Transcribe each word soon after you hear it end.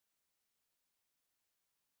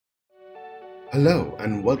Hello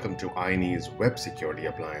and welcome to INE's Web Security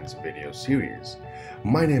Appliance video series.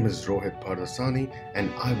 My name is Rohit Pardasani and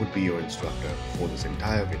I would be your instructor for this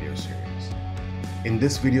entire video series. In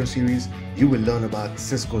this video series, you will learn about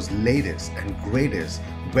Cisco's latest and greatest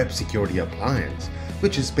web security appliance,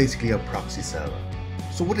 which is basically a proxy server.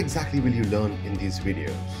 So what exactly will you learn in these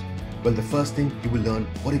videos? Well, the first thing you will learn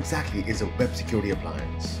what exactly is a web security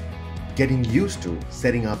appliance. Getting used to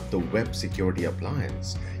setting up the web security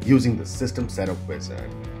appliance using the system setup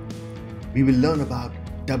wizard. We will learn about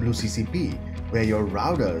WCCP, where your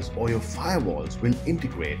routers or your firewalls will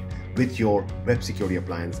integrate with your web security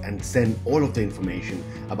appliance and send all of the information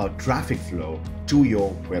about traffic flow to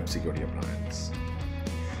your web security appliance.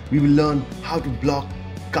 We will learn how to block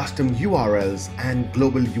custom URLs and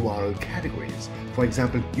global URL categories. For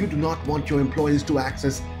example, you do not want your employees to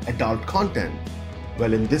access adult content.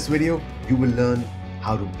 Well, in this video, you will learn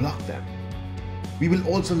how to block them. We will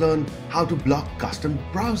also learn how to block custom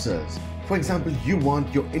browsers. For example, you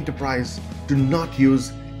want your enterprise to not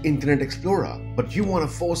use Internet Explorer, but you want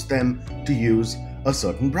to force them to use a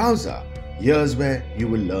certain browser. Here's where you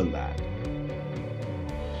will learn that.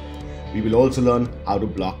 We will also learn how to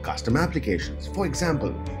block custom applications. For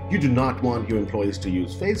example, you do not want your employees to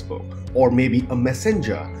use Facebook, or maybe a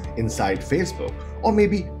messenger inside Facebook, or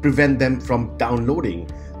maybe prevent them from downloading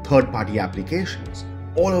third-party applications.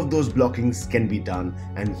 All of those blockings can be done,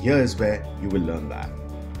 and here's where you will learn that.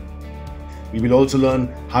 We will also learn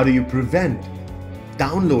how do you prevent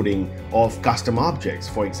downloading of custom objects.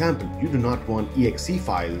 For example, you do not want exe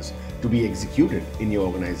files to be executed in your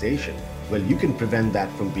organization. Well, you can prevent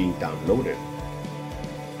that from being downloaded.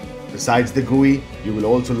 Besides the GUI, you will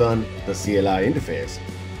also learn the CLI interface,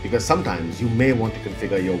 because sometimes you may want to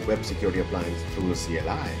configure your web security appliance through a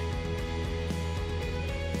CLI.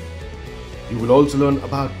 You will also learn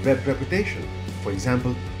about web reputation. For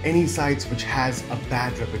example, any sites which has a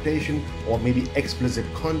bad reputation or maybe explicit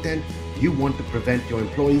content, you want to prevent your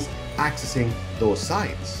employees accessing those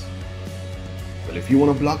sites. Well, if you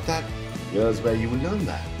want to block that, here's where you will learn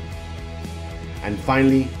that. And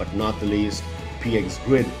finally, but not the least, PX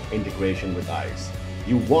Grid integration with ICE.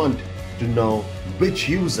 You want to know which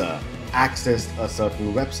user accessed a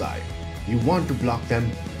certain website. You want to block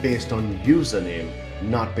them based on username,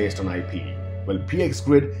 not based on IP. Well, PX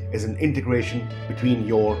Grid is an integration between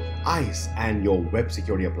your ICE and your web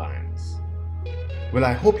security appliance. Well,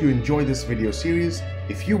 I hope you enjoy this video series.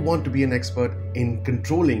 If you want to be an expert in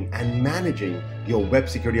controlling and managing your web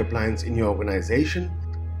security appliance in your organization,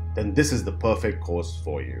 then this is the perfect course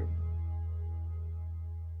for you.